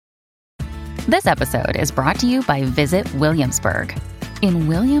This episode is brought to you by Visit Williamsburg. In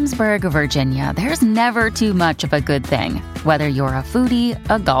Williamsburg, Virginia, there's never too much of a good thing. Whether you're a foodie,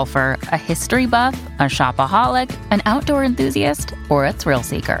 a golfer, a history buff, a shopaholic, an outdoor enthusiast, or a thrill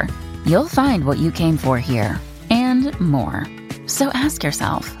seeker, you'll find what you came for here and more. So ask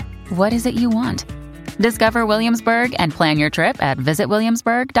yourself, what is it you want? Discover Williamsburg and plan your trip at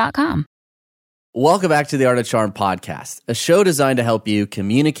visitwilliamsburg.com. Welcome back to the Art of Charm podcast, a show designed to help you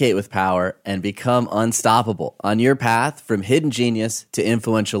communicate with power and become unstoppable on your path from hidden genius to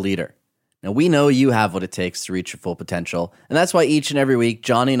influential leader. Now, we know you have what it takes to reach your full potential, and that's why each and every week,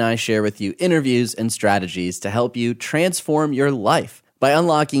 Johnny and I share with you interviews and strategies to help you transform your life by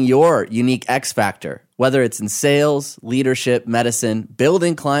unlocking your unique X factor, whether it's in sales, leadership, medicine,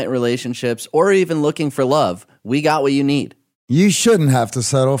 building client relationships, or even looking for love. We got what you need. You shouldn't have to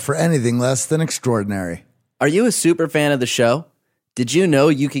settle for anything less than extraordinary. Are you a super fan of the show? Did you know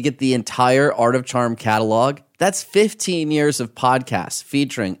you could get the entire Art of Charm catalog? That's 15 years of podcasts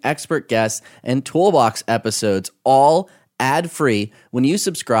featuring expert guests and toolbox episodes, all ad-free when you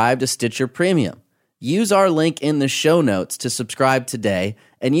subscribe to Stitcher Premium. Use our link in the show notes to subscribe today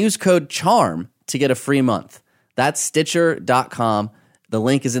and use code CHARM to get a free month. That's Stitcher.com. The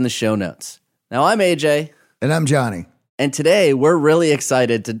link is in the show notes. Now, I'm AJ. And I'm Johnny. And today, we're really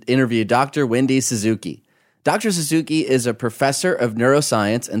excited to interview Dr. Wendy Suzuki. Dr. Suzuki is a professor of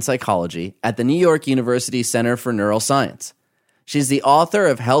neuroscience and psychology at the New York University Center for Neuroscience. She's the author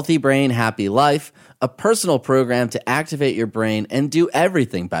of Healthy Brain, Happy Life, a personal program to activate your brain and do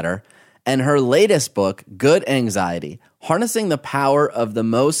everything better, and her latest book, Good Anxiety, Harnessing the Power of the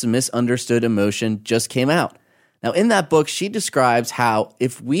Most Misunderstood Emotion, just came out. Now, in that book, she describes how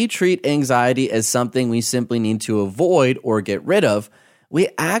if we treat anxiety as something we simply need to avoid or get rid of, we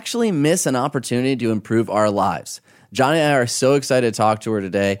actually miss an opportunity to improve our lives. Johnny and I are so excited to talk to her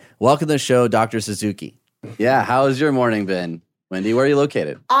today. Welcome to the show, Dr. Suzuki. Yeah, how has your morning been? Wendy, where are you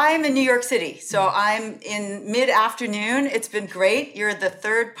located? I'm in New York City, so I'm in mid-afternoon. It's been great. You're the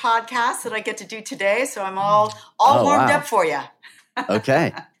third podcast that I get to do today, so I'm all warmed up for you.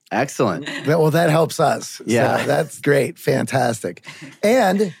 Okay. Excellent. Well, that helps us. Yeah. So that's great. Fantastic.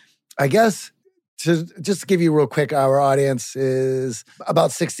 And I guess to just give you real quick, our audience is about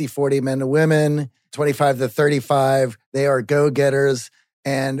 60-40 men to women, 25 to 35. They are go-getters.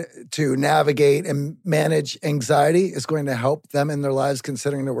 And to navigate and manage anxiety is going to help them in their lives,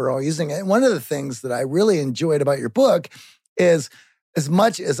 considering that we're all using it. And one of the things that I really enjoyed about your book is, as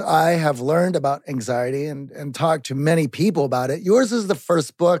much as I have learned about anxiety and talked to many people about it, yours is the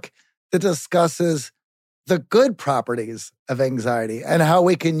first book that discusses the good properties of anxiety and how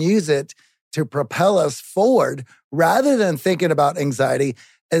we can use it to propel us forward rather than thinking about anxiety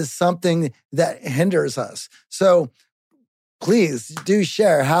as something that hinders us. So please do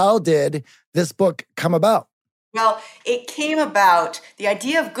share, how did this book come about? Well, it came about, the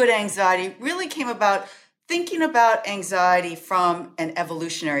idea of good anxiety really came about thinking about anxiety from an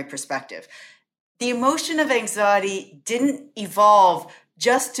evolutionary perspective. The emotion of anxiety didn't evolve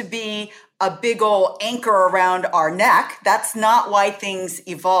just to be a big old anchor around our neck. That's not why things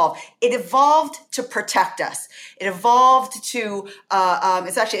evolve. It evolved to protect us. It evolved to,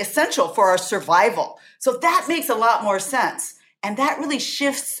 it's actually essential for our survival. So that makes a lot more sense. And that really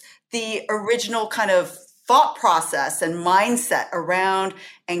shifts the original kind of thought process and mindset around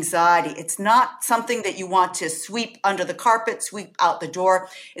anxiety. It's not something that you want to sweep under the carpet, sweep out the door.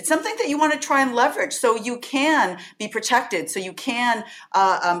 It's something that you want to try and leverage so you can be protected, so you can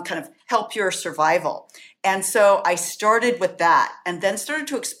kind of help your survival. And so I started with that and then started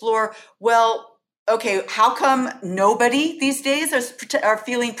to explore, well, okay, how come nobody these days are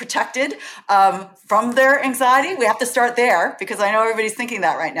feeling protected from their anxiety? We have to start there because I know everybody's thinking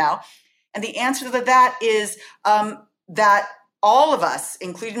that right now. And the answer to that is that all of us,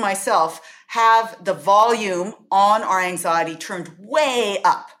 including myself, have the volume on our anxiety turned way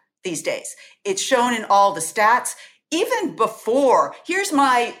up these days. It's shown in all the stats. Even before, here's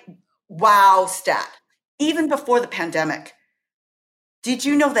my wow stat. Even before the pandemic, did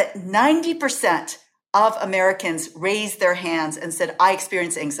you know that 90% of Americans raised their hands and said, I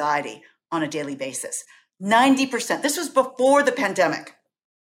experience anxiety on a daily basis? 90%. This was before the pandemic.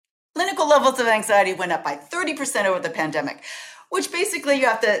 Clinical levels of anxiety went up by 30% over the pandemic, which basically you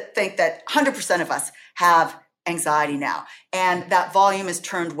have to think that 100% of us have anxiety now. And that volume is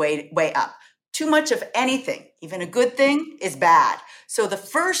turned way up. Too much of anything, even a good thing, is bad. So the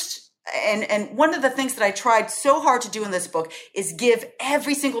first, and one of the things that I tried so hard to do in this book is give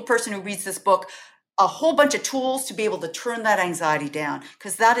every single person who reads this book a whole bunch of tools to be able to turn that anxiety down,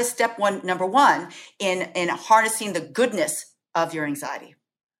 because that is number one in harnessing the goodness of your anxiety.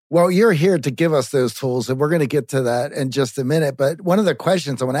 Well, you're here to give us those tools, and we're going to get to that in just a minute. But one of the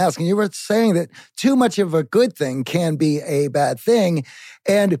questions I want to ask, and you were saying that too much of a good thing can be a bad thing.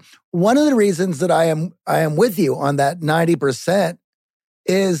 And one of the reasons that I am with you on that 90%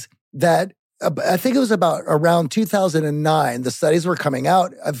 is that I think it was about around 2009, the studies were coming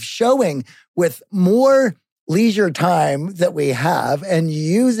out of showing with more leisure time that we have and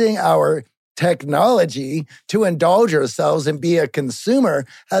using our technology to indulge ourselves and be a consumer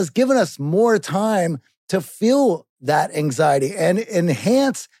has given us more time to feel that anxiety and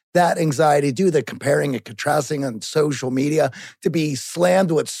enhance that anxiety, do the comparing and contrasting on social media, to be slammed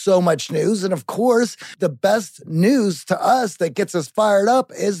with so much news. And of course, the best news to us that gets us fired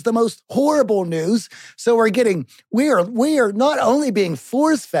up is the most horrible news. So we are not only being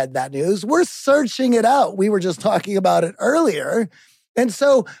force-fed that news, we're searching it out. We were just talking about it earlier. And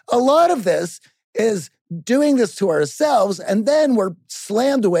so a lot of this is doing this to ourselves, and then we're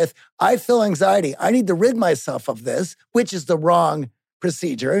slammed with, I feel anxiety. I need to rid myself of this, which is the wrong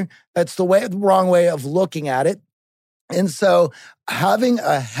procedure. That's the wrong way of looking at it. And so having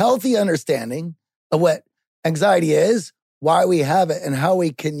a healthy understanding of what anxiety is, why we have it, and how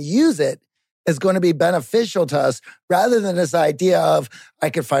we can use it is going to be beneficial to us rather than this idea of, I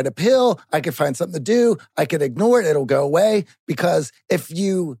could find a pill, I could find something to do, I could ignore it, it'll go away. Because if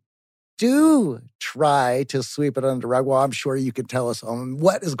you do try to sweep it under the rug, well, I'm sure you can tell us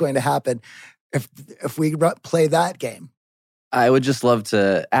what is going to happen if we play that game. I would just love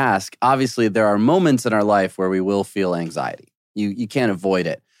to ask, obviously there are moments in our life where we will feel anxiety. You can't avoid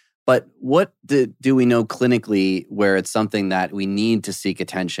it. But what do we know clinically where it's something that we need to seek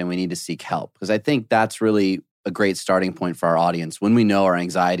attention, we need to seek help? Because I think that's really a great starting point for our audience when we know our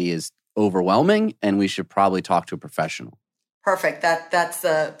anxiety is overwhelming and we should probably talk to a professional. Perfect. That's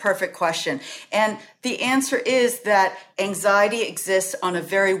the perfect question. And the answer is that anxiety exists on a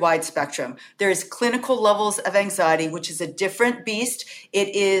very wide spectrum. There's clinical levels of anxiety, which is a different beast. It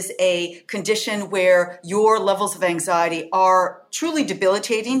is a condition where your levels of anxiety are truly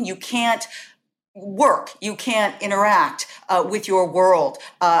debilitating. You can't work. You can't interact with your world.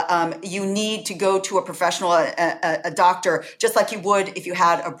 You need to go to a professional, a doctor, just like you would if you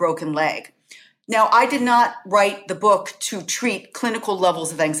had a broken leg. Now, I did not write the book to treat clinical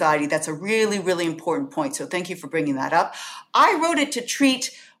levels of anxiety. That's a really, really important point. So thank you for bringing that up. I wrote it to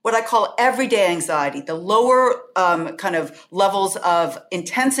treat what I call everyday anxiety, the lower kind of levels of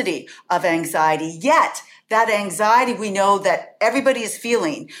intensity of anxiety. Yet that anxiety, we know that everybody is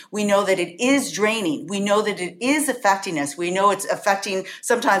feeling. We know that it is draining. We know that it is affecting us. We know it's affecting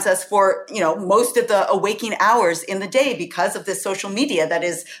sometimes us for, most of the waking hours in the day because of this social media that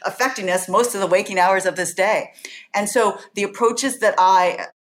is affecting us most of the waking hours of this day. And so the approaches that I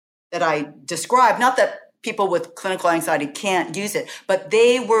describe, not that people with clinical anxiety can't use it, but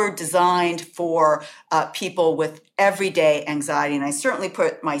they were designed for people with everyday anxiety. And I certainly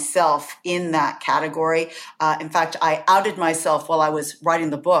put myself in that category. In fact, I outed myself while I was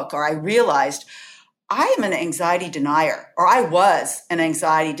writing the book, or I realized I am an anxiety denier, or I was an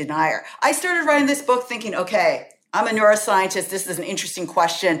anxiety denier. I started writing this book thinking, okay, I'm a neuroscientist. This is an interesting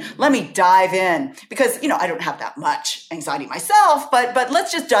question. Let me dive in because, I don't have that much anxiety myself, but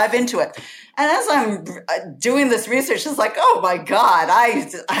let's just dive into it. And as I'm doing this research, it's like, oh my God,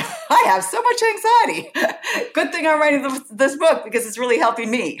 I have so much anxiety. Good thing I'm writing this book because it's really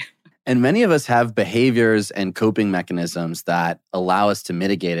helping me. And many of us have behaviors and coping mechanisms that allow us to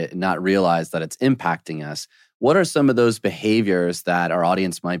mitigate it and not realize that it's impacting us. What are some of those behaviors that our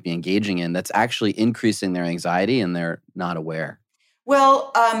audience might be engaging in that's actually increasing their anxiety and they're not aware?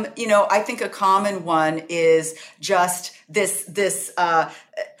 Well, I think a common one is just this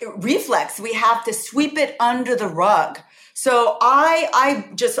reflex. We have to sweep it under the rug. So I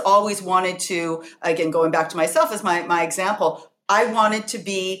just always wanted to, again, going back to myself as my example, I wanted to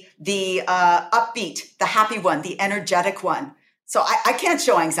be the upbeat, the happy one, the energetic one. So I can't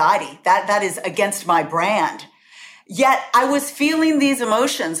show anxiety. That is against my brand. Yet I was feeling these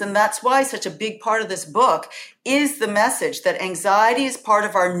emotions, and that's why such a big part of this book is the message that anxiety is part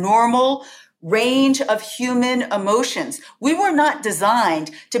of our normal range of human emotions. We were not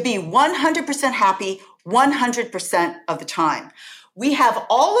designed to be 100% happy 100% of the time. We have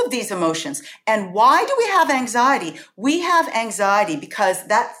all of these emotions. And why do we have anxiety? We have anxiety because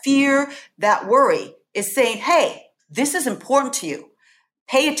that fear, that worry is saying, hey, this is important to you.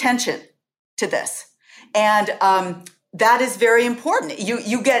 Pay attention to this. And that is very important.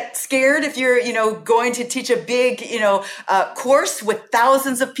 You get scared if you're, going to teach a big, course with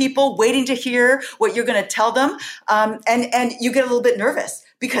thousands of people waiting to hear what you're going to tell them. And you get a little bit nervous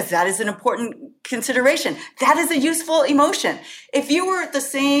because that is an important consideration. That is a useful emotion. If you were at the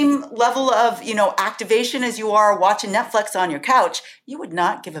same level of, activation as you are watching Netflix on your couch, you would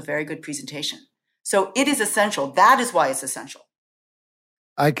not give a very good presentation. So it is essential. That is why it's essential.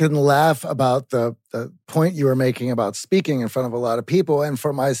 I can laugh about the point you were making about speaking in front of a lot of people. And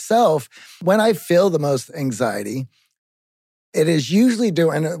for myself, when I feel the most anxiety, it is usually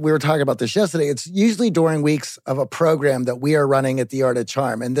and we were talking about this yesterday, it's usually during weeks of a program that we are running at the Art of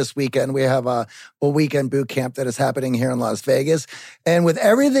Charm. And this weekend, we have a weekend boot camp that is happening here in Las Vegas. And with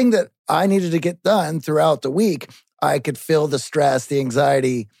everything that I needed to get done throughout the week, I could feel the stress, the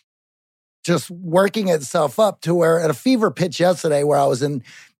anxiety, just working itself up to where at a fever pitch yesterday where I was in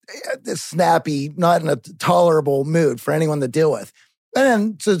snappy, not in a tolerable mood for anyone to deal with. And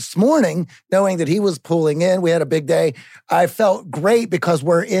then this morning, knowing that he was pulling in, we had a big day, I felt great because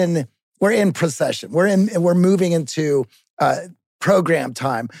we're in procession. We're moving into program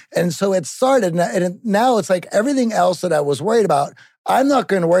time. And so it started, and now it's like everything else that I was worried about, I'm not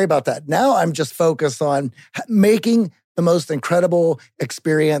going to worry about that. Now I'm just focused on making the most incredible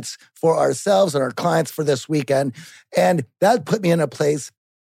experience for ourselves and our clients for this weekend. And that put me in a place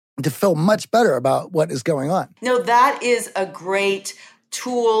to feel much better about what is going on. No, that is a great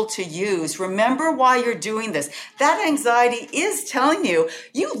tool to use. Remember why you're doing this. That anxiety is telling you,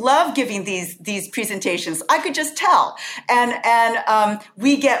 you love giving these presentations. I could just tell. And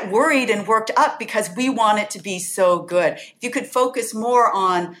we get worried and worked up because we want it to be so good. If you could focus more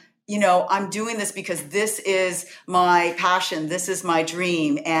on, I'm doing this because this is my passion. This is my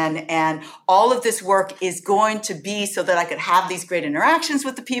dream. And all of this work is going to be so that I could have these great interactions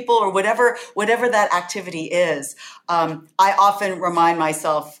with the people or whatever that activity is. I often remind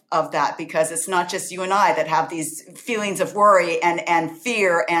myself of that because it's not just you and I that have these feelings of worry and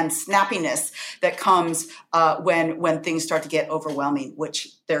fear and snappiness that comes when things start to get overwhelming, which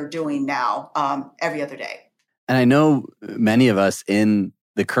they're doing now every other day. And I know many of us in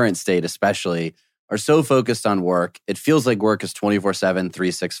the current state especially, are so focused on work. It feels like work is 24/7,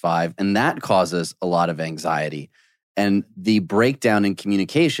 365, and that causes a lot of anxiety. And the breakdown in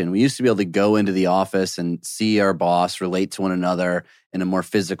communication, we used to be able to go into the office and see our boss, relate to one another in a more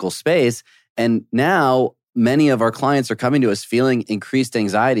physical space. And now many of our clients are coming to us feeling increased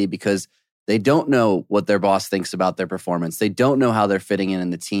anxiety because they don't know what their boss thinks about their performance. They don't know how they're fitting in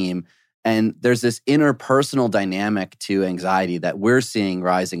the team. And there's this interpersonal dynamic to anxiety that we're seeing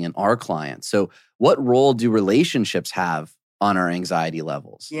rising in our clients. So what role do relationships have on our anxiety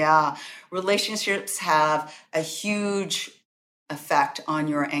levels? Yeah, relationships have a huge effect on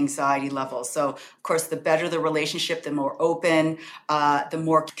your anxiety levels. So, of course, the better the relationship, the more open, the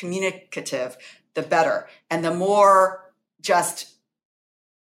more communicative, the better. And the more just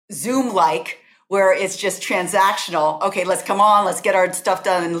Zoom-like, where it's just transactional. Okay, let's get our stuff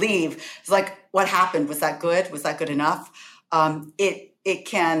done and leave. It's like, what happened? Was that good? Was that good enough? It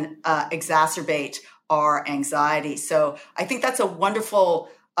can exacerbate our anxiety. So I think that's a wonderful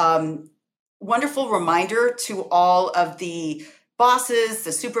reminder to all of the bosses,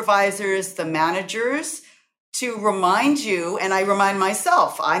 the supervisors, the managers, to remind you, and I remind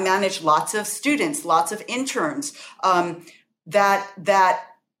myself, I manage lots of students, lots of interns, that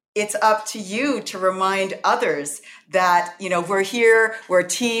it's up to you to remind others that, we're here, we're a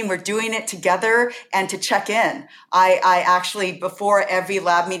team, we're doing it together, and to check in. I actually, before every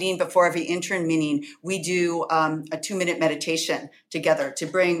lab meeting, before every intern meeting, we do a 2-minute meditation together to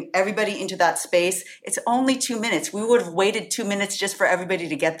bring everybody into that space. It's only 2 minutes. We would have waited 2 minutes just for everybody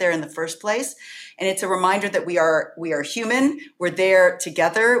to get there in the first place. And it's a reminder that we are human. We're there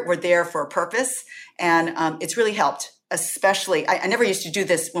together. We're there for a purpose. And it's really helped. Especially, I never used to do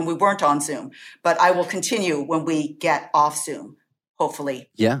this when we weren't on Zoom, but I will continue when we get off Zoom, hopefully.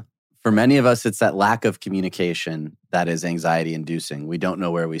 Yeah. For many of us, it's that lack of communication that is anxiety inducing. We don't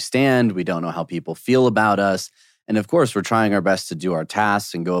know where we stand. We don't know how people feel about us. And of course, we're trying our best to do our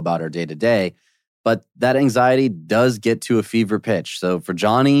tasks and go about our day to day. But that anxiety does get to a fever pitch. So for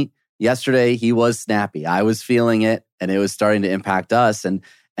Johnny, yesterday, he was snappy. I was feeling it, and it was starting to impact us.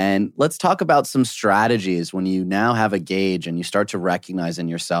 And let's talk about some strategies when you now have a gauge and you start to recognize in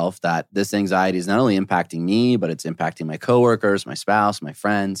yourself that this anxiety is not only impacting me, but it's impacting my coworkers, my spouse, my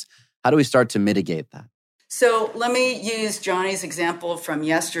friends. How do we start to mitigate that? So let me use Johnny's example from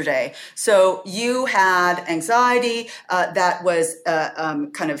yesterday. So you had anxiety that was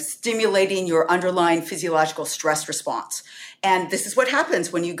kind of stimulating your underlying physiological stress response. And this is what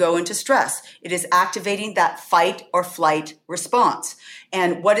happens when you go into stress. It is activating that fight or flight response.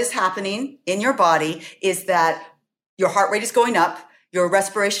 And what is happening in your body is that your heart rate is going up, your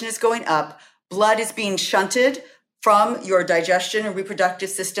respiration is going up, blood is being shunted from your digestion and reproductive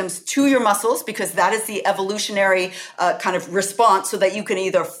systems to your muscles, because that is the evolutionary kind of response, so that you can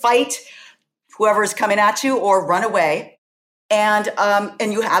either fight whoever is coming at you or run away. And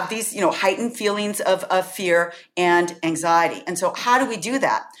you have these, heightened feelings of fear and anxiety. And so how do we do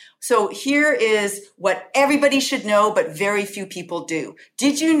that? So here is what everybody should know, but very few people do.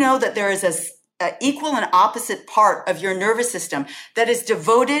 Did you know that there is an equal and opposite part of your nervous system that is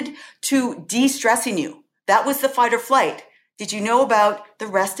devoted to de-stressing you? That was the fight or flight. Did you know about the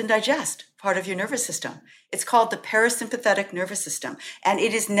rest and digest part of your nervous system? It's called the parasympathetic nervous system, and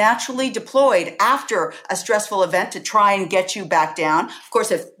it is naturally deployed after a stressful event to try and get you back down. Of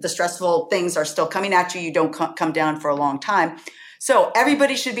course, if the stressful things are still coming at you, you don't come down for a long time. So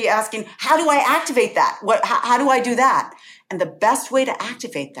everybody should be asking, how do I activate that? How do I do that? And the best way to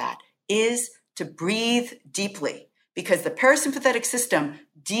activate that is to breathe deeply, because the parasympathetic system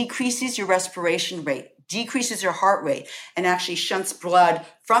decreases your respiration rate, decreases your heart rate, and actually shunts blood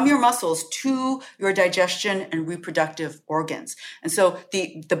from your muscles to your digestion and reproductive organs. And so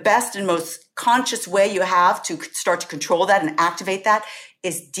the best and most conscious way you have to start to control that and activate that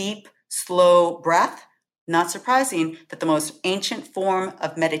is deep, slow breath. Not surprising that the most ancient form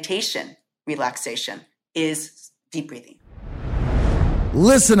of meditation, relaxation, is deep breathing.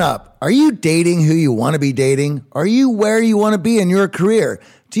 Listen up. Are you dating who you want to be dating? Are you where you want to be in your career?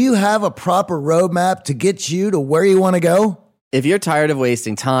 Do you have a proper roadmap to get you to where you want to go? If you're tired of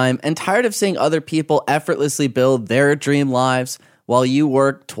wasting time and tired of seeing other people effortlessly build their dream lives while you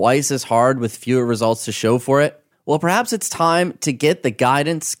work twice as hard with fewer results to show for it, well, perhaps it's time to get the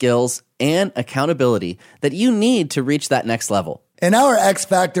guidance, skills, and accountability that you need to reach that next level. In our X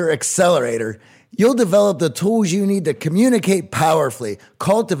Factor Accelerator, you'll develop the tools you need to communicate powerfully,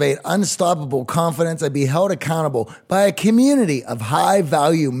 cultivate unstoppable confidence, and be held accountable by a community of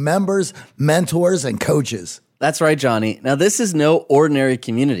high-value members, mentors, and coaches. That's right, Johnny. Now, this is no ordinary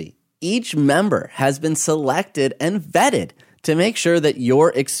community. Each member has been selected and vetted to make sure that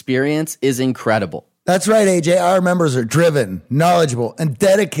your experience is incredible. That's right, AJ. Our members are driven, knowledgeable, and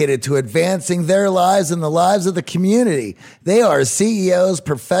dedicated to advancing their lives and the lives of the community. They are CEOs,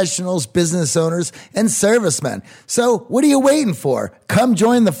 professionals, business owners, and servicemen. So what are you waiting for? Come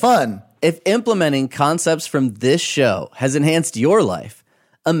join the fun. If implementing concepts from this show has enhanced your life,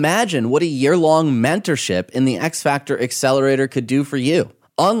 imagine what a year-long mentorship in the X Factor Accelerator could do for you.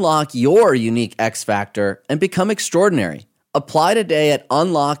 Unlock your unique X Factor and become extraordinary. Apply today at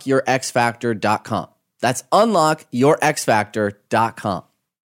unlockyourxfactor.com. That's unlockyourxfactor.com.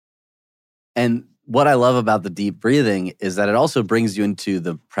 And what I love about the deep breathing is that it also brings you into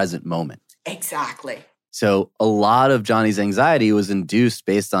the present moment. Exactly. So a lot of Johnny's anxiety was induced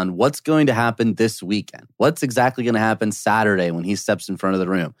based on what's going to happen this weekend. What's exactly going to happen Saturday when he steps in front of the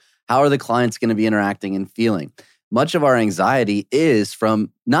room? How are the clients going to be interacting and feeling? Much of our anxiety is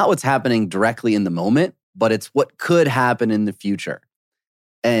from not what's happening directly in the moment, but it's what could happen in the future.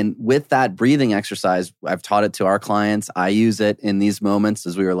 And with that breathing exercise, I've taught it to our clients. I use it in these moments,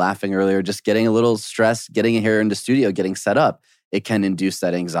 as we were laughing earlier, just getting a little stressed, getting here into studio, getting set up. It can induce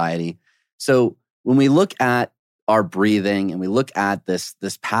that anxiety. So when we look at our breathing and we look at this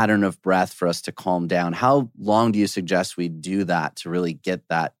pattern of breath for us to calm down, how long do you suggest we do that to really get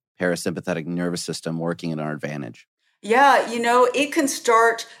that parasympathetic nervous system working in our advantage? Yeah, it can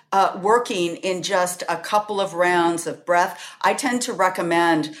start working in just a couple of rounds of breath. I tend to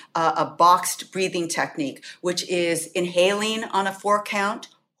recommend a boxed breathing technique, which is inhaling on a 4 count,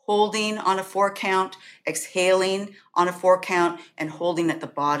 holding on a 4 count, exhaling on a 4 count, and holding at the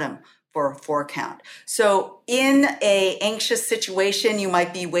bottom for a 4 count. So in a anxious situation, you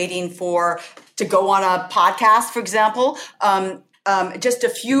might be waiting to go on a podcast, for example. Just a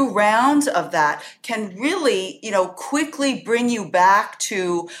few rounds of that can really, quickly bring you back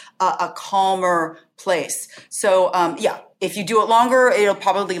to a calmer place. So, if you do it longer, it'll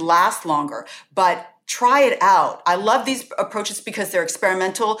probably last longer, but try it out. I love these approaches because they're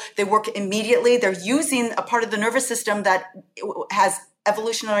experimental. They work immediately. They're using a part of the nervous system that has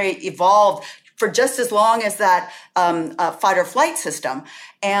evolutionarily evolved for just as long as that fight or flight system.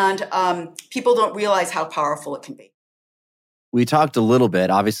 And people don't realize how powerful it can be. We talked a little bit,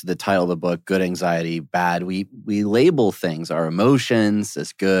 obviously the title of the book, Good Anxiety, Bad. We label things, our emotions,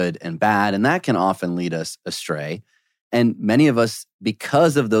 as good and bad, and that can often lead us astray. And many of us,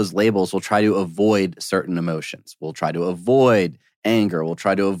 because of those labels, will try to avoid certain emotions. We'll try to avoid anger. We'll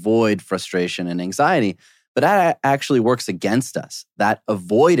try to avoid frustration and anxiety. But that actually works against us. That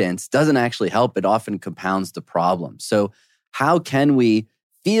avoidance doesn't actually help. It often compounds the problem. So how can we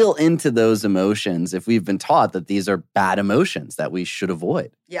feel into those emotions if we've been taught that these are bad emotions that we should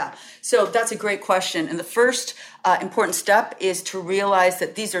avoid? Yeah, so that's a great question. And the first important step is to realize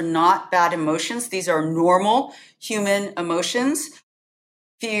that these are not bad emotions. These are normal human emotions: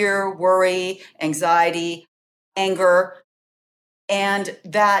 fear, worry, anxiety, anger. And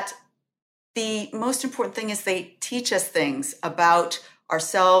that the most important thing is they teach us things about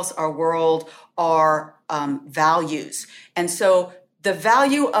ourselves, our world, our values. And so the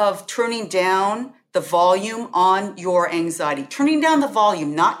value of turning down the volume on your anxiety, turning down the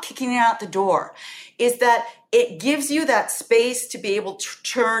volume, not kicking it out the door, is that it gives you that space to be able to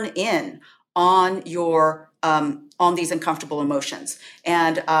turn in on your on these uncomfortable emotions.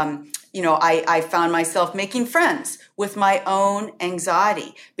 And I found myself making friends with my own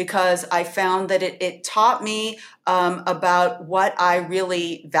anxiety because I found that it taught me about what I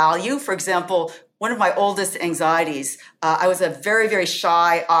really value. For example, one of my oldest anxieties, I was a very, very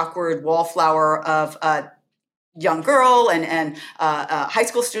shy, awkward wallflower of a young girl and a high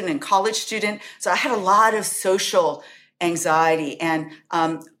school student and college student. So I had a lot of social anxiety. And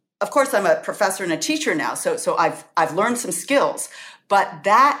of course, I'm a professor and a teacher now, so I've learned some skills. But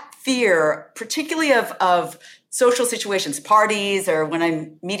that fear, particularly of social situations, parties, or when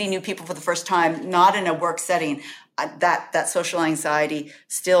I'm meeting new people for the first time, not in a work setting, that social anxiety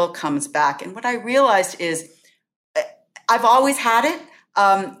still comes back. And what I realized is I've always had it,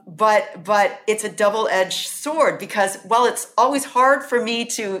 but it's a double-edged sword because while it's always hard for me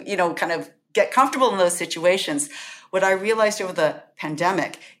to, kind of get comfortable in those situations, what I realized over the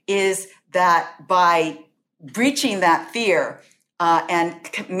pandemic is that by breaching that fear and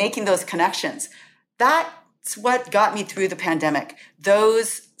making those connections, that's what got me through the pandemic.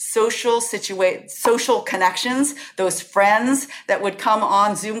 Those social connections, those friends that would come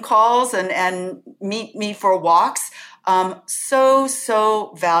on Zoom calls and meet me for walks,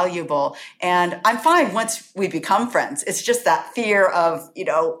 so valuable. And I'm fine once we become friends. It's just that fear of,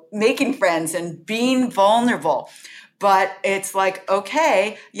 making friends and being vulnerable. But it's like,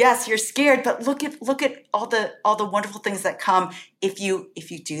 okay, yes, you're scared, but look at all the wonderful things that come if you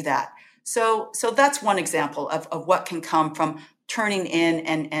do that. So that's one example of what can come from turning in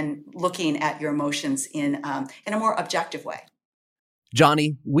and looking at your emotions in a more objective way.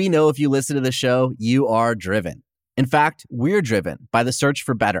 Johnny, we know if you listen to the show, you are driven. In fact, we're driven by the search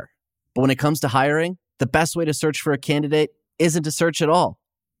for better. But when it comes to hiring, the best way to search for a candidate isn't to search at all.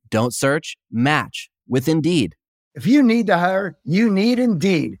 Don't search, match with Indeed. If you need to hire, you need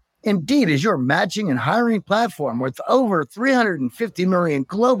Indeed. Indeed is your matching and hiring platform with over 350 million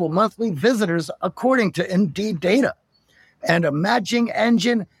global monthly visitors, according to Indeed data, and a matching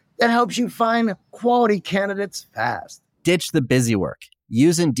engine that helps you find quality candidates fast. Ditch the busy work.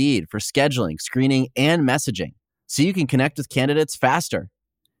 Use Indeed for scheduling, screening, and messaging so you can connect with candidates faster.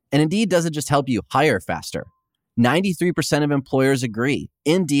 And Indeed doesn't just help you hire faster. 93% of employers agree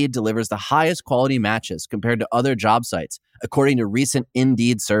Indeed delivers the highest quality matches compared to other job sites, according to a recent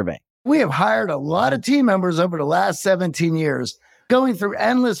Indeed survey. We have hired a lot of team members over the last 17 years. Going through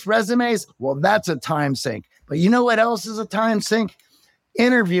endless resumes, well, that's a time sink. But you know what else is a time sink?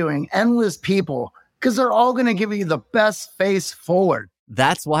 Interviewing endless people, because they're all going to give you the best face forward.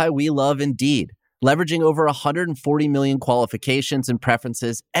 That's why we love Indeed, leveraging over 140 million qualifications and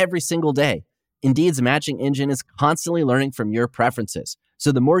preferences every single day. Indeed's matching engine is constantly learning from your preferences.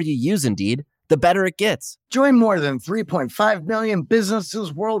 So the more you use Indeed, the better it gets. Join more than 3.5 million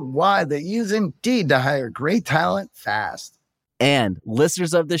businesses worldwide that use Indeed to hire great talent fast. And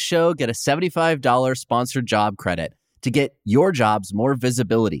listeners of this show get a $75 sponsored job credit to get your jobs more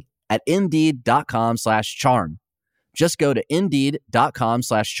visibility at Indeed.com/charm. Just go to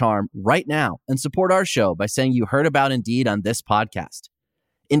Indeed.com/charm right now and support our show by saying you heard about Indeed on this podcast.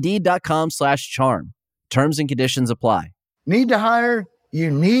 Indeed.com/charm. Terms and conditions apply. Need to hire?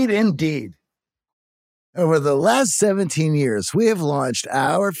 You need Indeed. Over the last 17 years, we have launched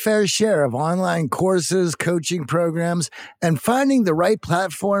our fair share of online courses, coaching programs, and finding the right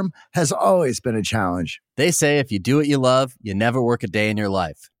platform has always been a challenge. They say if you do what you love, you never work a day in your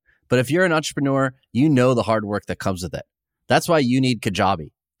life. But if you're an entrepreneur, you know the hard work that comes with it. That's why you need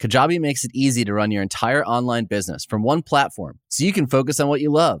Kajabi. Kajabi makes it easy to run your entire online business from one platform so you can focus on what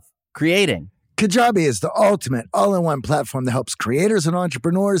you love, creating. Kajabi is the ultimate all-in-one platform that helps creators and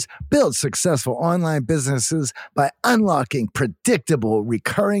entrepreneurs build successful online businesses by unlocking predictable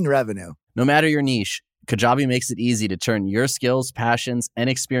recurring revenue. No matter your niche, Kajabi makes it easy to turn your skills, passions, and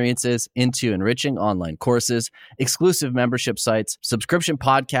experiences into enriching online courses, exclusive membership sites, subscription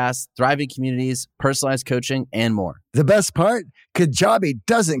podcasts, thriving communities, personalized coaching, and more. The best part? Kajabi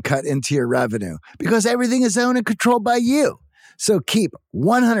doesn't cut into your revenue because everything is owned and controlled by you. So keep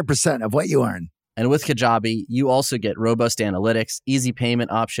 100% of what you earn. And with Kajabi, you also get robust analytics, easy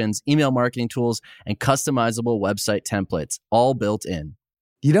payment options, email marketing tools, and customizable website templates, all built in.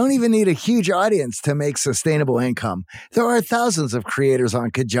 You don't even need a huge audience to make sustainable income. There are thousands of creators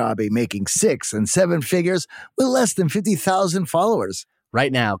on Kajabi making 6 and 7 figures with less than 50,000 followers.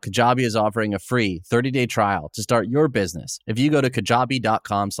 Right now, Kajabi is offering a free 30-day trial to start your business if you go to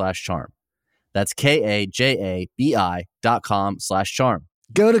kajabi.com/charm. That's KAJABI.com/charm.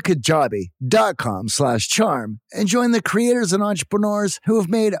 Go to kajabi.com/charm and join the creators and entrepreneurs who have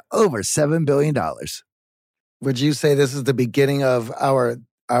made over $7 billion. Would you say this is the beginning of our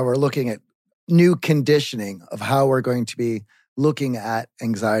looking at new conditioning of how we're going to be looking at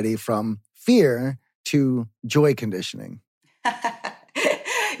anxiety from fear to joy conditioning?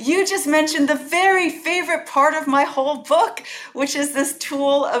 You just mentioned the very favorite part of my whole book, which is this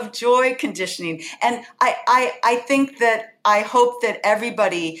tool of joy conditioning. And I think that I hope that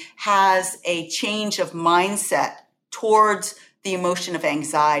everybody has a change of mindset towards the emotion of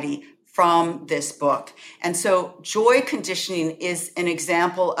anxiety from this book. And so joy conditioning is an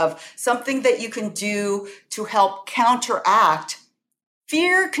example of something that you can do to help counteract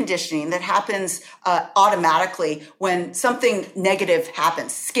fear conditioning that happens automatically when something negative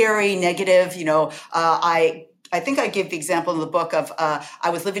happens, scary, negative. I think I gave the example in the book of I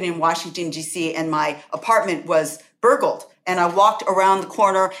was living in Washington, D.C., and my apartment was burgled. And I walked around the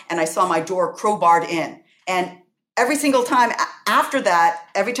corner and I saw my door crowbarred in. And every single time after that,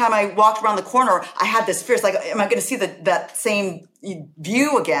 every time I walked around the corner, I had this fear. It's like, am I going to see that same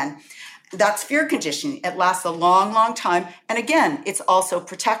view again? That's fear conditioning. It lasts a long, long time. And again, it's also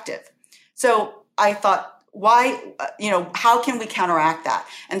protective. So I thought, how can we counteract that?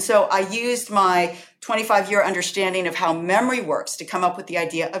 And so I used my 25-year understanding of how memory works to come up with the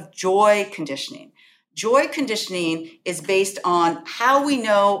idea of joy conditioning. Joy conditioning is based on how we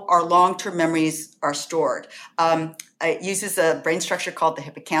know our long-term memories are stored. It uses a brain structure called the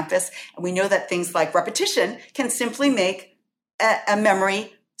hippocampus. And we know that things like repetition can simply make a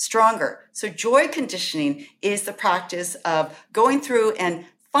memory stronger. So joy conditioning is the practice of going through and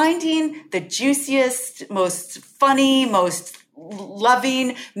finding the juiciest, most funny, most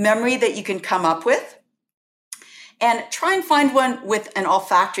loving memory that you can come up with. And try and find one with an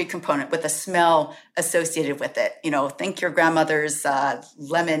olfactory component, with a smell associated with it. Think your grandmother's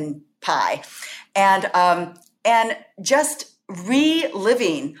lemon pie. And just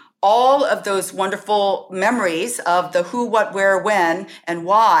reliving all of those wonderful memories of the who, what, where, when, and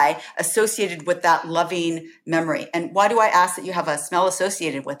why associated with that loving memory. And why do I ask that you have a smell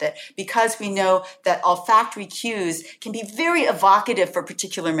associated with it? Because we know that olfactory cues can be very evocative for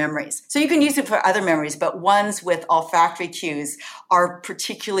particular memories. So you can use it for other memories, but ones with olfactory cues are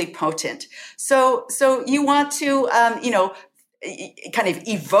particularly potent. So you want to, kind of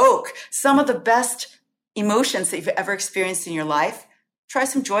evoke some of the best emotions that you've ever experienced in your life. Try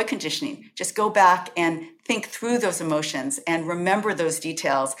some joy conditioning. Just go back and think through those emotions and remember those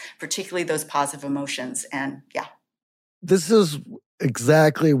details, particularly those positive emotions. And yeah. This is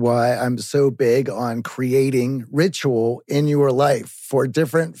exactly why I'm so big on creating ritual in your life for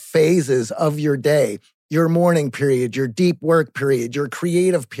different phases of your day. Your morning period, your deep work period, your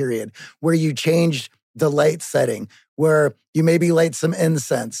creative period, where you change the light setting, where you maybe light some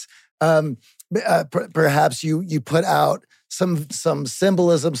incense. Perhaps you put out some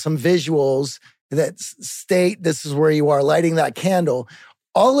symbolism, some visuals that state this is where you are, lighting that candle.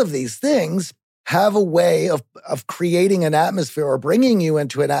 All of these things have a way of creating an atmosphere or bringing you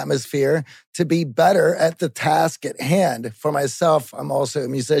into an atmosphere to be better at the task at hand. For myself, I'm also a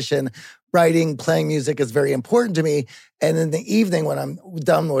musician. Writing, playing music is very important to me. And in the evening when I'm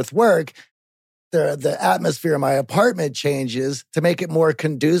done with work, the atmosphere in my apartment changes to make it more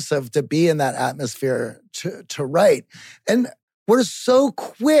conducive to be in that atmosphere to write. And we're so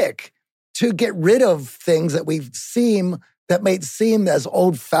quick to get rid of things that that might seem as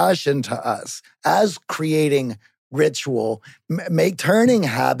old-fashioned to us as creating ritual, turning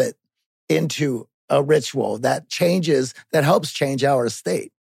habit into a ritual that helps change our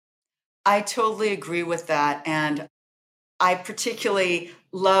state. I totally agree with that. And I particularly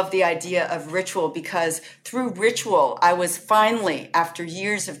love the idea of ritual because through ritual, I was finally, after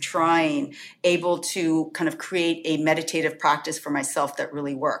years of trying, able to kind of create a meditative practice for myself that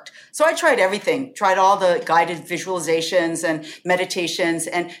really worked. So I tried everything, tried all the guided visualizations and meditations,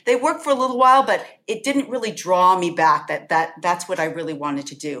 and they worked for a little while, but it didn't really draw me back that's what I really wanted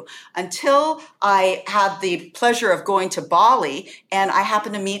to do. Until I had the pleasure of going to Bali, and I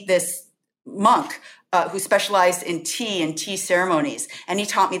happened to meet this monk who specialized in tea and tea ceremonies. And he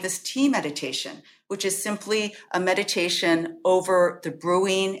taught me this tea meditation, which is simply a meditation over the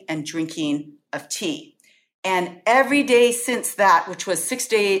brewing and drinking of tea. And every day since that, which was 6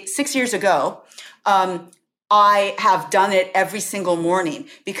 years ago, I have done it every single morning,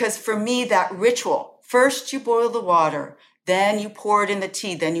 because for me, that ritual, first you boil the water, then you pour it in the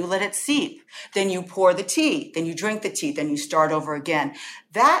tea, then you let it seep, then you pour the tea, then you drink the tea, then you start over again.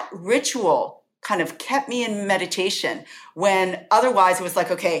 That ritual kind of kept me in meditation when otherwise it was like,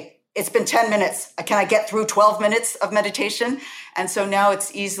 okay, it's been 10 minutes. Can I get through 12 minutes of meditation? And so now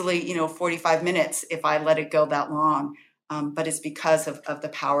it's easily, 45 minutes if I let it go that long. But it's because of the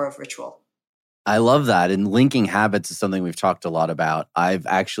power of ritual. I love that. And linking habits is something we've talked a lot about. I've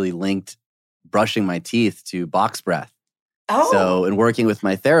actually linked brushing my teeth to box breath. Oh. So in working with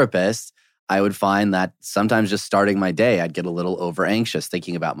my therapist, I would find that sometimes just starting my day, I'd get a little over anxious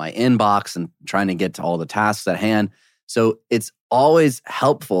thinking about my inbox and trying to get to all the tasks at hand. So it's always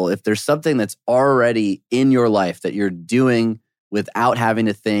helpful if there's something that's already in your life that you're doing without having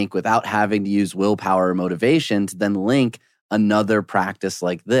to think, without having to use willpower or motivation, to then link another practice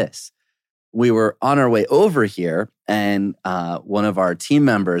like this. We were on our way over here, and one of our team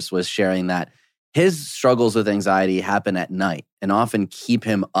members was sharing that his struggles with anxiety happen at night and often keep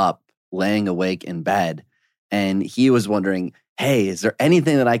him up, laying awake in bed. And he was wondering, hey, is there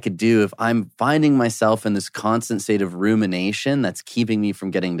anything that I could do if I'm finding myself in this constant state of rumination that's keeping me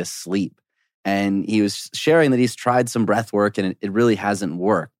from getting to sleep? And he was sharing that he's tried some breath work and it really hasn't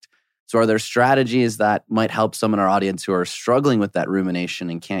worked. So are there strategies that might help some in our audience who are struggling with that rumination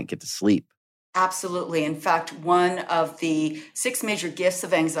and can't get to sleep? Absolutely. In fact, one of the 6 major gifts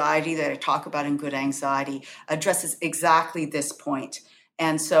of anxiety that I talk about in Good Anxiety addresses exactly this point.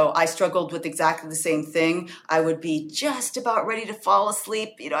 And so I struggled with exactly the same thing. I would be just about ready to fall asleep.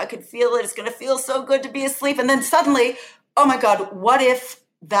 I could feel it. It's going to feel so good to be asleep. And then suddenly, oh my God, what if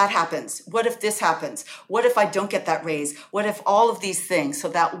that happens? What if this happens? What if I don't get that raise? What if all of these things? So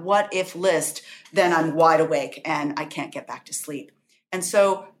that what if list, then I'm wide awake and I can't get back to sleep. And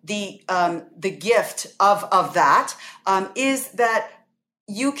so the gift of that is that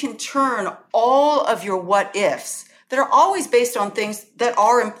you can turn all of your what ifs that are always based on things that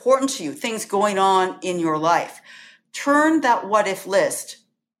are important to you, things going on in your life. Turn that what if list,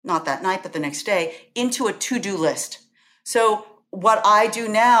 not that night, but the next day, into a to-do list. So what I do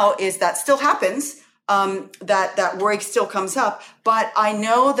now is that still happens, that worry still comes up, but I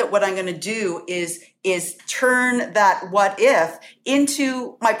know that what I'm going to do is turn that what if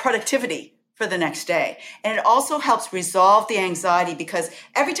into my productivity for the next day. And it also helps resolve the anxiety, because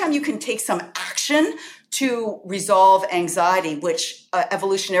every time you can take some action to resolve anxiety, which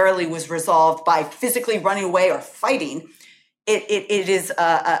evolutionarily was resolved by physically running away or fighting, it is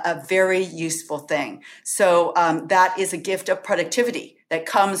a very useful thing. So that is a gift of productivity that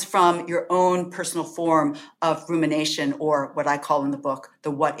comes from your own personal form of rumination, or what I call in the book,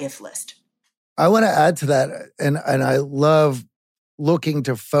 the what if list. I want to add to that, and I love looking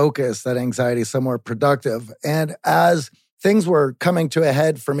to focus that anxiety somewhere productive. And as things were coming to a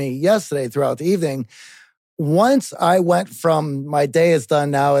head for me yesterday throughout the evening, once I went from my day is done,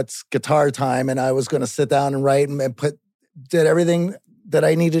 now it's guitar time, and I was going to sit down and write and did everything that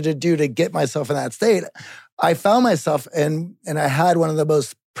I needed to do to get myself in that state, I found myself and I had one of the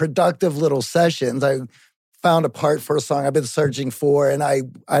most productive little sessions. I found a part for a song I've been searching for, and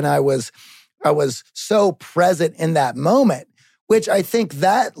I was so present in that moment, which I think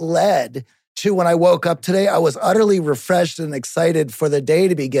that led to when I woke up today, I was utterly refreshed and excited for the day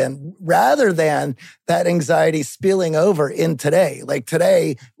to begin, rather than that anxiety spilling over in today. Like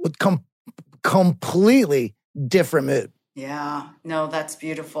today would completely different mood. Yeah, no, that's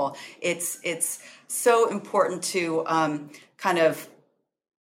beautiful. It's so important to kind of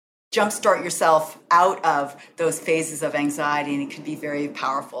jumpstart yourself out of those phases of anxiety, and it can be very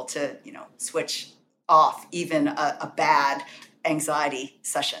powerful to switch off even a bad anxiety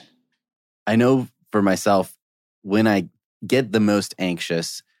session. I know for myself, when I get the most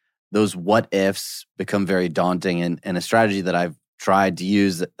anxious, those what ifs become very daunting, and a strategy that I've tried to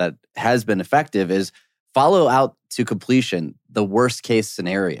use that has been effective is follow out to completion the worst case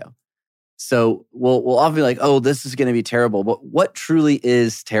scenario. So we'll often be like, oh, this is going to be terrible. But what truly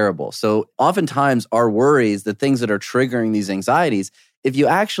is terrible? So oftentimes our worries, the things that are triggering these anxieties, if you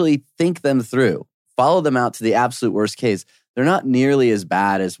actually think them through, follow them out to the absolute worst case, they're not nearly as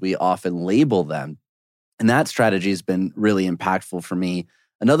bad as we often label them. And that strategy has been really impactful for me.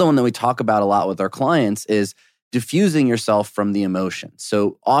 Another one that we talk about a lot with our clients is diffusing yourself from the emotion.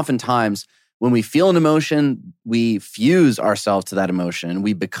 So oftentimes, when we feel an emotion, we fuse ourselves to that emotion and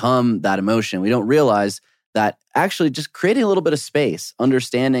we become that emotion. We don't realize that actually just creating a little bit of space,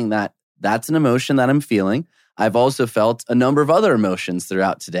 understanding that that's an emotion that I'm feeling. I've also felt a number of other emotions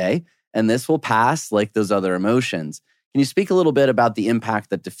throughout today, and this will pass like those other emotions. Can you speak a little bit about the impact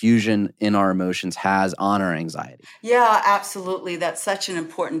that diffusion in our emotions has on our anxiety? Yeah, absolutely. That's such an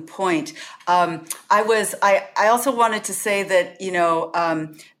important point. I also wanted to say that,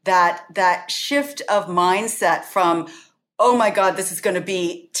 that shift of mindset from, oh my God, this is going to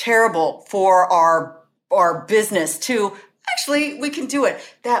be terrible for our business, to actually, we can do it.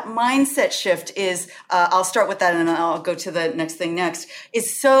 That mindset shift is, I'll start with that and I'll go to the next thing next,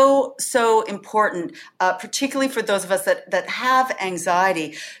 is so, so important, particularly for those of us that have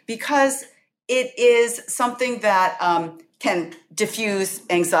anxiety, because it is something that can diffuse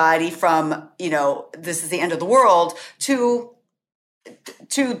anxiety from, this is the end of the world, to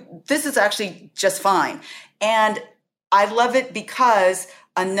this is actually just fine. And I love it because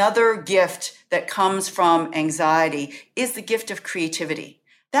another gift that comes from anxiety is the gift of creativity.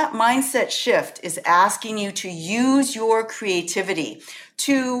 That mindset shift is asking you to use your creativity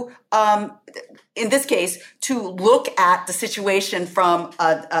to, in this case, to look at the situation from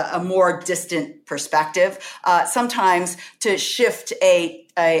a more distant perspective. Sometimes to shift a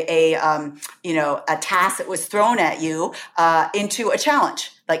task that was thrown at you into a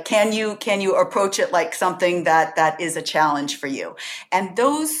challenge. Like, can you approach it like something that is a challenge for you? And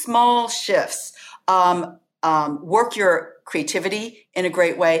those small shifts work your creativity in a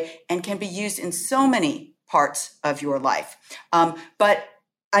great way and can be used in so many parts of your life. And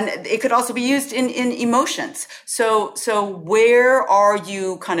it could also be used in emotions. So where are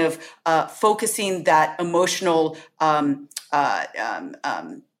you kind of focusing that emotional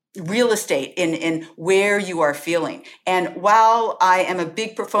real estate in where you are feeling? And while I am a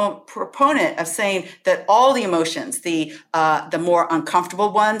big proponent of saying that all the emotions, the more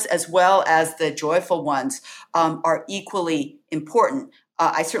uncomfortable ones as well as the joyful ones, are equally important,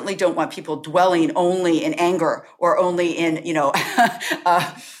 I certainly don't want people dwelling only in anger or only in,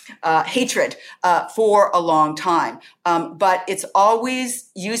 hatred for a long time. But it's always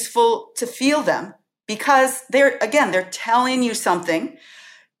useful to feel them because they're telling you something.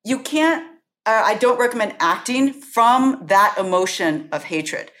 You can't, I don't recommend acting from that emotion of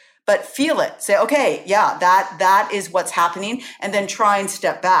hatred, but feel it. Say, okay, yeah, that is what's happening. And then try and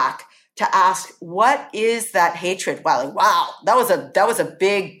step back to ask, what is that hatred? Wow, that was a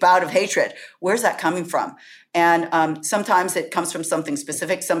big bout of hatred. Where's that coming from? And sometimes it comes from something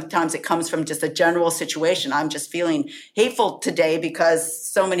specific. Sometimes it comes from just a general situation. I'm just feeling hateful today because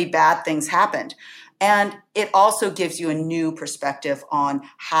so many bad things happened. And it also gives you a new perspective on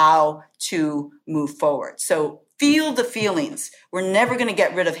how to move forward. So feel the feelings. We're never going to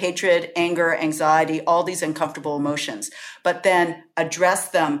get rid of hatred, anger, anxiety, all these uncomfortable emotions, but then address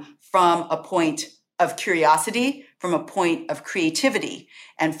them from a point of curiosity, from a point of creativity,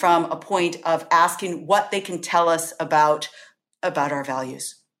 and from a point of asking what they can tell us about our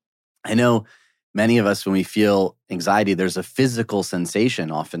values. I know many of us, when we feel anxiety, there's a physical sensation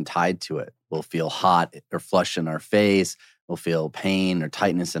often tied to it. We'll feel hot or flush in our face. We'll feel pain or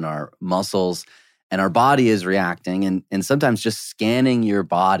tightness in our muscles. And our body is reacting. And sometimes just scanning your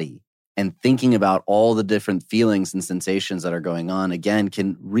body and thinking about all the different feelings and sensations that are going on, again,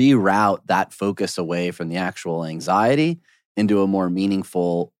 can reroute that focus away from the actual anxiety into a more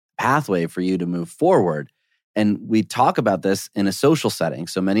meaningful pathway for you to move forward. And we talk about this in a social setting.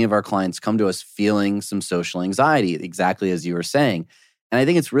 So many of our clients come to us feeling some social anxiety, exactly as you were saying. And I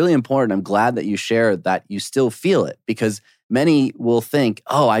think it's really important. I'm glad that you shared that you still feel it, because many will think,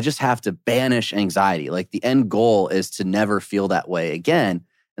 oh, I just have to banish anxiety. Like the end goal is to never feel that way again.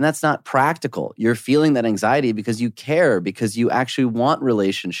 And that's not practical. You're feeling that anxiety because you care, because you actually want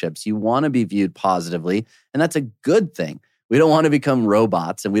relationships. You want to be viewed positively. And that's a good thing. We don't want to become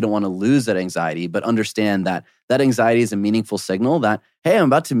robots and we don't want to lose that anxiety, but understand that that anxiety is a meaningful signal that, hey, I'm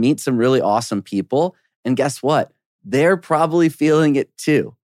about to meet some really awesome people. And guess what? They're probably feeling it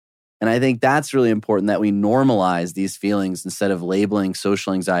too. And I think that's really important, that we normalize these feelings instead of labeling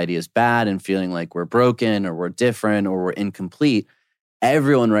social anxiety as bad and feeling like we're broken or we're different or we're incomplete.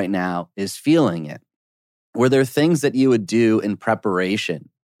 Everyone right now is feeling it. Were there things that you would do in preparation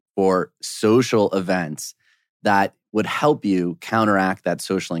for social events that would help you counteract that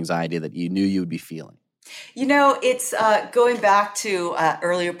social anxiety that you knew you would be feeling? It's going back to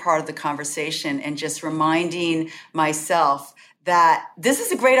earlier part of the conversation and just reminding myself that this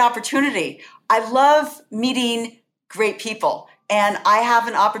is a great opportunity. I love meeting great people. and I have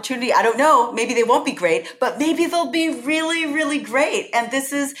an opportunity. I don't know, maybe they won't be great, but maybe they'll be really, really great. And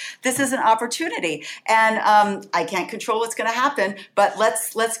this is an opportunity. And I can't control what's going to happen, but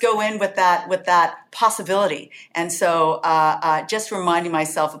let's go in with that possibility. And so just reminding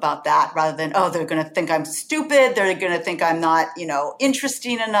myself about that rather than, oh, they're going to think I'm stupid. They're going to think I'm not,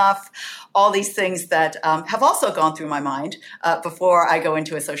 interesting enough. All these things that have also gone through my mind before I go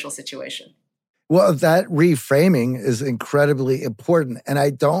into a social situation. Well, that reframing is incredibly important. And I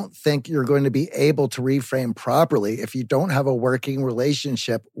don't think you're going to be able to reframe properly if you don't have a working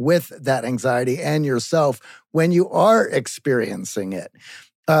relationship with that anxiety and yourself when you are experiencing it.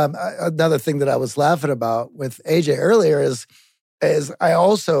 Another thing that I was laughing about with AJ earlier is I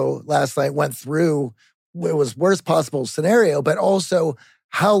also last night went through it was worst possible scenario, but also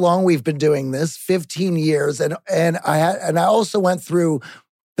how long we've been doing this, 15 years. And I also went through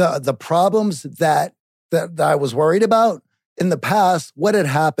the problems that I was worried about in the past, what had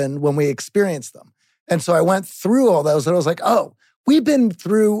happened when we experienced them. And so I went through all those and I was like, oh, we've been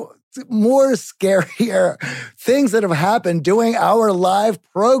through more scarier things that have happened doing our live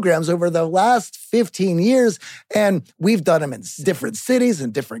programs over the last 15 years. And we've done them in different cities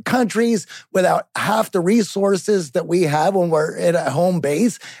and different countries without half the resources that we have when we're at a home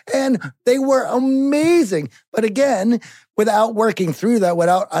base. And they were amazing. But again, without working through that,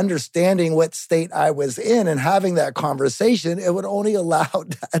 without understanding what state I was in and having that conversation, it would only allow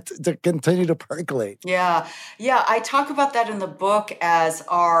that to continue to percolate. Yeah. I talk about that in the book as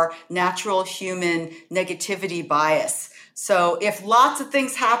our natural human negativity bias. So if lots of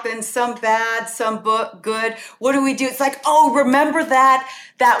things happen, some bad, some good, what do we do? It's like, oh, remember that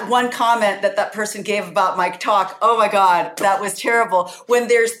one comment that person gave about my talk. Oh my God, that was terrible. When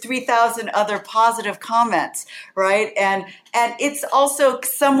there's 3,000 other positive comments, right? And it's also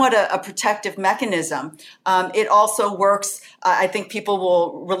somewhat a protective mechanism. It also works. I think people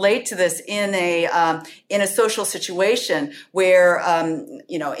will relate to this in a social situation where,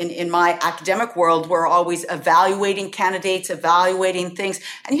 in my academic world, we're always evaluating candidates, evaluating things,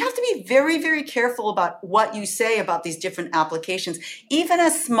 and you have to be very, very careful about what you say about these different applications. Even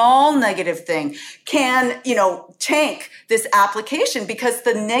a small negative thing can, tank this application because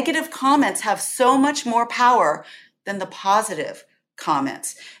the negative comments have so much more power than the positive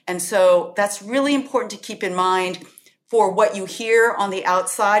comments. And so that's really important to keep in mind for what you hear on the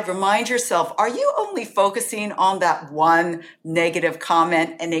outside. Remind yourself, are you only focusing on that one negative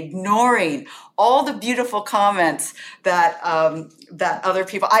comment and ignoring all the beautiful comments that other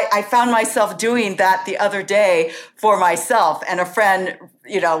people... I found myself doing that the other day for myself, and a friend,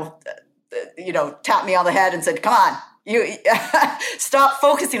 tapped me on the head and said, come on, you stop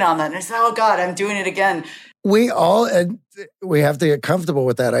focusing on that. And I said, oh God, I'm doing it again. We have to get comfortable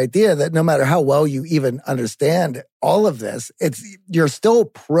with that idea that no matter how well you even understand all of this, you're still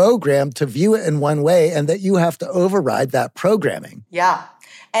programmed to view it in one way and that you have to override that programming. Yeah.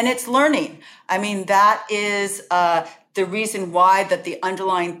 And it's learning. I mean, that is the reason why that the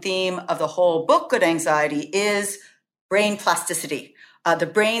underlying theme of the whole book, Good Anxiety, is brain plasticity. The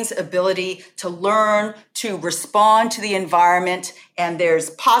brain's ability to learn, to respond to the environment. And there's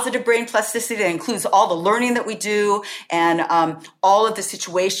positive brain plasticity that includes all the learning that we do and all of the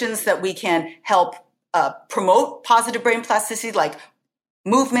situations that we can help promote positive brain plasticity, like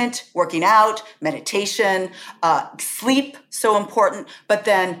movement, working out, meditation, sleep, so important. But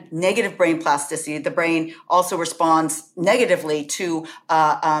then negative brain plasticity, the brain also responds negatively to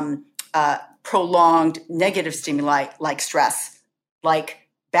prolonged negative stimuli like stress, like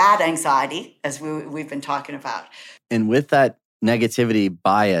bad anxiety, as we've been talking about. And with that negativity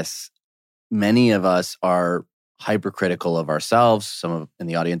bias, many of us are hypercritical of ourselves. Some in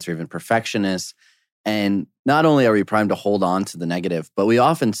the audience are even perfectionists. And not only are we primed to hold on to the negative, but we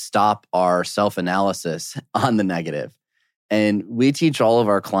often stop our self-analysis on the negative. And we teach all of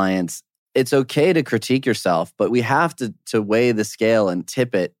our clients, it's okay to critique yourself, but we have to weigh the scale and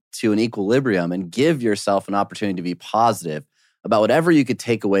tip it to an equilibrium and give yourself an opportunity to be positive about whatever you could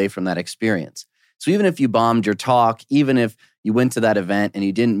take away from that experience. So even if you bombed your talk, even if you went to that event and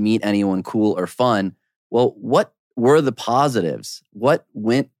you didn't meet anyone cool or fun, well, what were the positives? What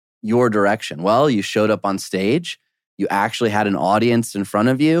went your direction? Well, you showed up on stage. You actually had an audience in front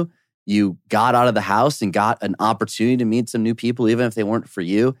of you. You got out of the house and got an opportunity to meet some new people, even if they weren't for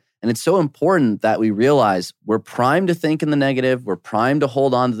you. And it's so important that we realize we're primed to think in the negative. We're primed to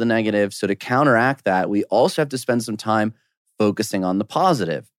hold on to the negative. So to counteract that, we also have to spend some time focusing on the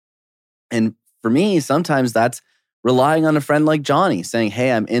positive. And for me, sometimes that's relying on a friend like Johnny saying,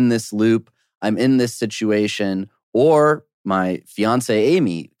 hey, I'm in this loop, I'm in this situation, or my fiance,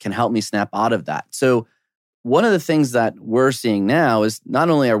 Amy, can help me snap out of that. So one of the things that we're seeing now is not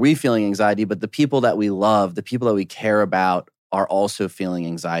only are we feeling anxiety, but the people that we love, the people that we care about are also feeling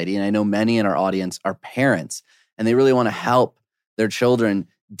anxiety. And I know many in our audience are parents, and they really want to help their children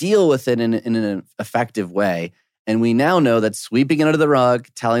deal with it in an effective way. And we now know that sweeping it under the rug,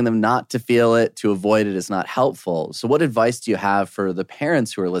 telling them not to feel it, to avoid it is not helpful. So what advice do you have for the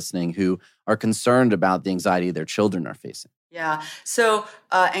parents who are listening who are concerned about the anxiety their children are facing? Yeah. So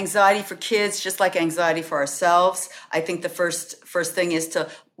anxiety for kids, just like anxiety for ourselves, I think the first thing is to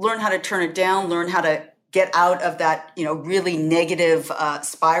learn how to turn it down, learn how to get out of that, really negative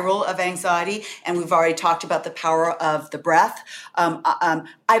spiral of anxiety. And we've already talked about the power of the breath.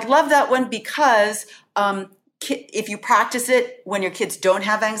 I love that one because if you practice it when your kids don't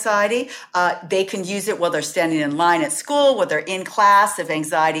have anxiety, they can use it while they're standing in line at school, while they're in class. If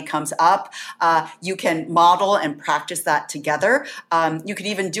anxiety comes up, you can model and practice that together. You could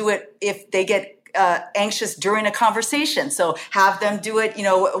even do it if they get anxious during a conversation. So have them do it,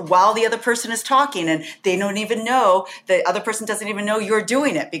 while the other person is talking, and they don't even know, the other person doesn't even know you're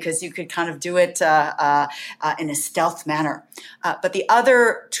doing it, because you could kind of do it in a stealth manner. But the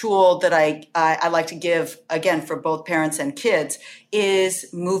other tool that I like to give, again, for both parents and kids, is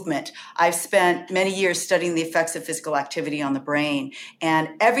movement. I've spent many years studying the effects of physical activity on the brain. And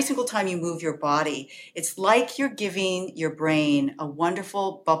every single time you move your body, it's like you're giving your brain a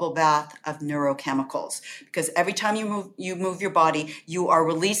wonderful bubble bath of neurochemicals. Because every time you move your body, you are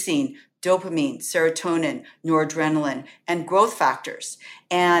releasing dopamine, serotonin, noradrenaline, and growth factors.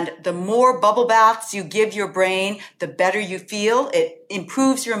 And the more bubble baths you give your brain, the better you feel. It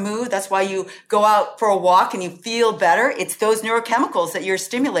improves your mood. That's why you go out for a walk and you feel better. It's those neurochemicals that you're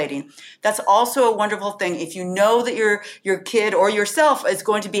stimulating. That's also a wonderful thing. If you know that your kid or yourself is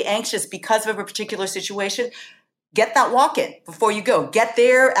going to be anxious because of a particular situation, get that walk in before you go. Get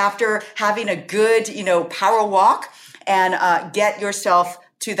there after having a good, power walk, and get yourself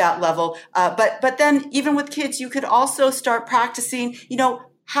to that level. But then even with kids, you could also start practicing,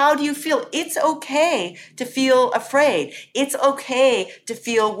 how do you feel? It's okay to feel afraid. It's okay to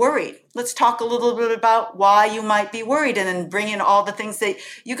feel worried. Let's talk a little bit about why you might be worried, and then bring in all the things that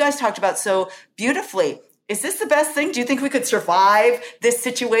you guys talked about so beautifully. Is this the best thing? Do you think we could survive this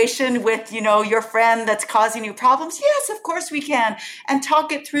situation with, your friend that's causing you problems? Yes, of course we can. And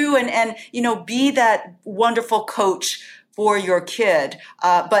talk it through and be that wonderful coach for your kid.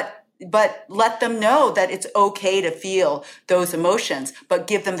 But let them know that it's okay to feel those emotions, but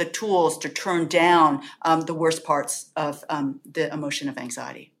give them the tools to turn down the worst parts of the emotion of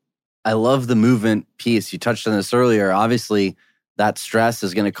anxiety. I love the movement piece. You touched on this earlier. Obviously, that stress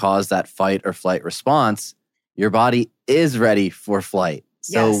is going to cause that fight or flight response. Your body is ready for flight.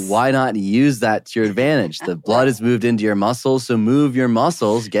 So Yes. Why not use that to your advantage? The blood is moved into your muscles, so move your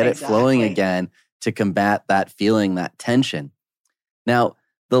muscles, get it flowing again to combat that feeling, that tension. Now,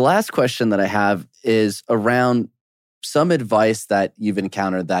 the last question that I have is around some advice that you've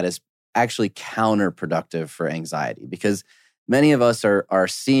encountered that is actually counterproductive for anxiety, because many of us are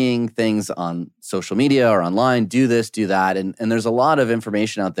seeing things on social media or online, do this, do that, and there's a lot of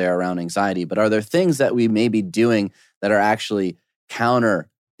information out there around anxiety, but are there things that we may be doing that are actually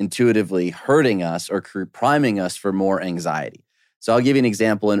counterintuitively hurting us or priming us for more anxiety? So I'll give you an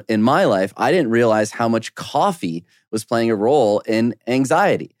example. In my life, I didn't realize how much coffee was playing a role in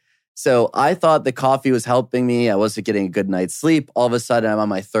anxiety. So I thought the coffee was helping me. I wasn't getting a good night's sleep. All of a sudden, I'm on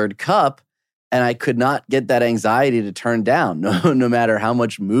my third cup, and I could not get that anxiety to turn down, no matter how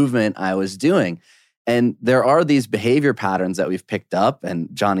much movement I was doing. And there are these behavior patterns that we've picked up, and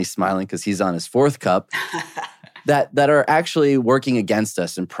Johnny's smiling because he's on his fourth cup, that are actually working against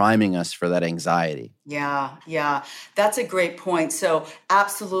us and priming us for that anxiety. Yeah. That's a great point. So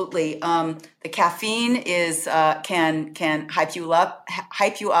absolutely. The caffeine is can hype you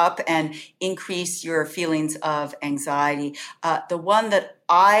up and increase your feelings of anxiety. The one that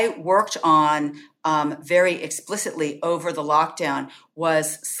I worked on very explicitly over the lockdown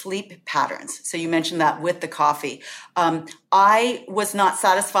was sleep patterns. So you mentioned that with the coffee. I was not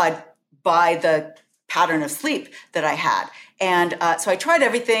satisfied by the pattern of sleep that I had. And so I tried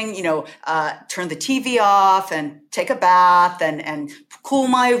everything, turn the TV off and take a bath and cool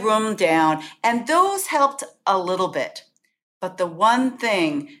my room down. And those helped a little bit. But the one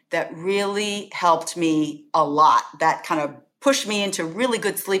thing that really helped me a lot, that kind of pushed me into really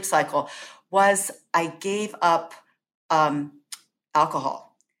good sleep cycle, was I gave up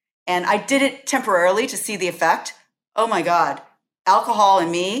alcohol. And I did it temporarily to see the effect. Oh my God, alcohol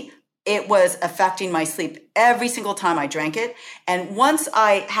and me, it was affecting my sleep every single time I drank it. And once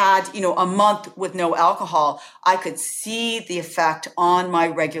I had, a month with no alcohol, I could see the effect on my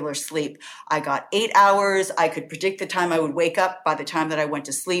regular sleep. I got 8 hours. I could predict the time I would wake up by the time that I went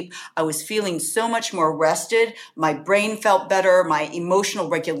to sleep. I was feeling so much more rested. My brain felt better. My emotional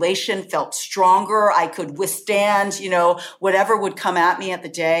regulation felt stronger. I could withstand, whatever would come at me in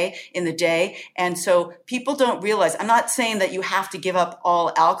the day. And so people don't realize, I'm not saying that you have to give up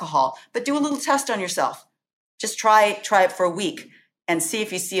all alcohol, but do a little test on yourself. Just try it for a week and see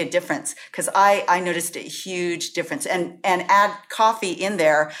if you see a difference. Because I noticed a huge difference. And add coffee in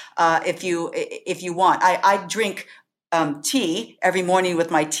there if you want. I drink tea every morning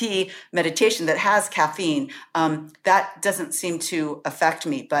with my tea meditation that has caffeine. That doesn't seem to affect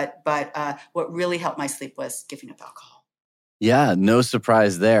me. But what really helped my sleep was giving up alcohol. Yeah, no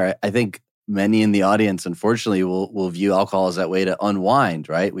surprise there. I think many in the audience, unfortunately, will view alcohol as that way to unwind,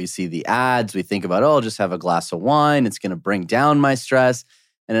 right? We see the ads, we think about, just have a glass of wine, it's going to bring down my stress.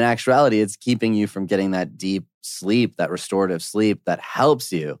 And in actuality, it's keeping you from getting that deep sleep, that restorative sleep that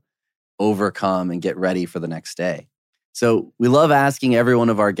helps you overcome and get ready for the next day. So we love asking every one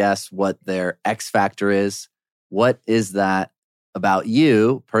of our guests what their X factor is. What is that about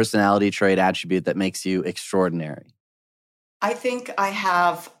you, personality trait, attribute that makes you extraordinary? I think I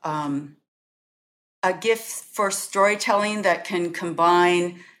have a gift for storytelling that can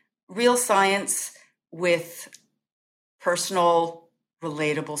combine real science with personal,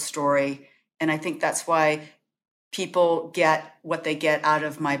 relatable story. And I think that's why people get what they get out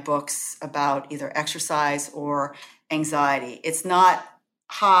of my books about either exercise or anxiety. It's not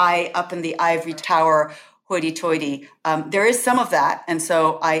high up in the ivory tower, hoity-toity. There is some of that. And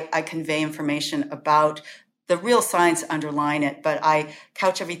so I convey information about the real science underlying it, but I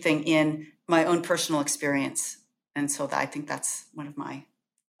couch everything in my own personal experience. And so I think that's one of my...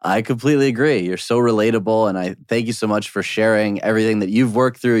 I completely agree. You're so relatable. And I thank you so much for sharing everything that you've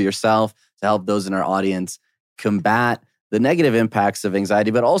worked through yourself to help those in our audience combat the negative impacts of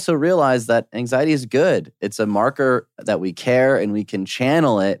anxiety, but also realize that anxiety is good. It's a marker that we care and we can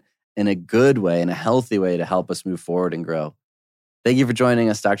channel it in a good way, in a healthy way to help us move forward and grow. Thank you for joining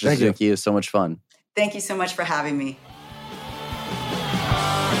us, Dr. Suzuki. It was so much fun. Thank you so much for having me.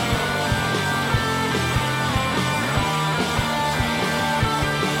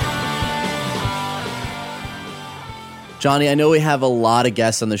 Johnny, I know we have a lot of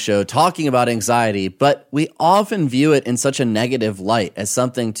guests on the show talking about anxiety, but we often view it in such a negative light as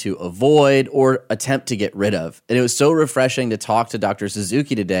something to avoid or attempt to get rid of. And it was so refreshing to talk to Dr.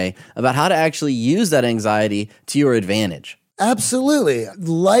 Suzuki today about how to actually use that anxiety to your advantage. Absolutely.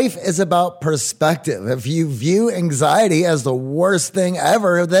 Life is about perspective. If you view anxiety as the worst thing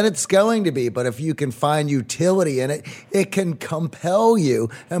ever, then it's going to be. But if you can find utility in it, it can compel you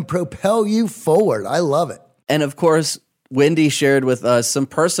and propel you forward. I love it. And of course, Wendy shared with us some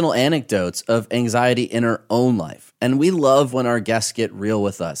personal anecdotes of anxiety in her own life. And we love when our guests get real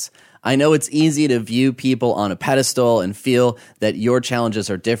with us. I know it's easy to view people on a pedestal and feel that your challenges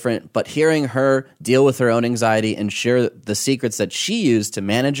are different, but hearing her deal with her own anxiety and share the secrets that she used to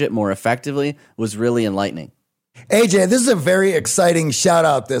manage it more effectively was really enlightening. AJ, this is a very exciting shout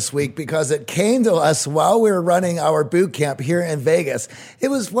out this week because it came to us while we were running our boot camp here in Vegas. It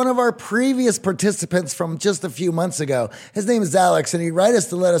was one of our previous participants from just a few months ago. His name is Alex, and he wrote us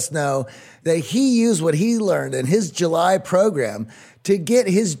to let us know that he used what he learned in his July program to get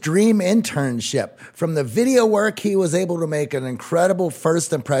his dream internship. From the video work, he was able to make an incredible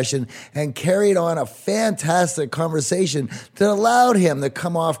first impression and carried on a fantastic conversation that allowed him to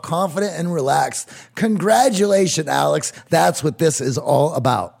come off confident and relaxed. Congratulations, Alex. That's what this is all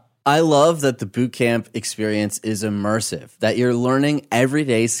about. I love that the boot camp experience is immersive, that you're learning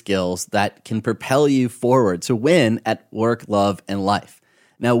everyday skills that can propel you forward to win at work, love, and life.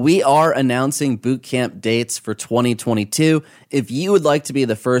 Now, we are announcing boot camp dates for 2022. If you would like to be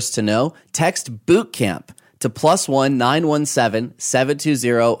the first to know, text boot camp to +1 917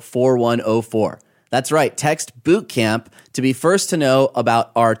 720 4104. That's right, text boot camp to be first to know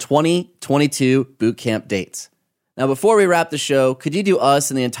about our 2022 boot camp dates. Now, before we wrap the show, could you do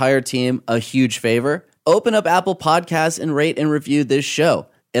us and the entire team a huge favor? Open up Apple Podcasts and rate and review this show.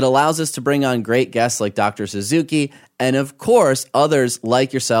 It allows us to bring on great guests like Dr. Suzuki and, of course, others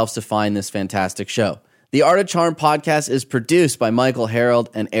like yourselves to find this fantastic show. The Art of Charm podcast is produced by Michael Harold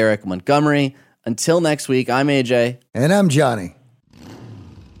and Eric Montgomery. Until next week, I'm AJ. And I'm Johnny.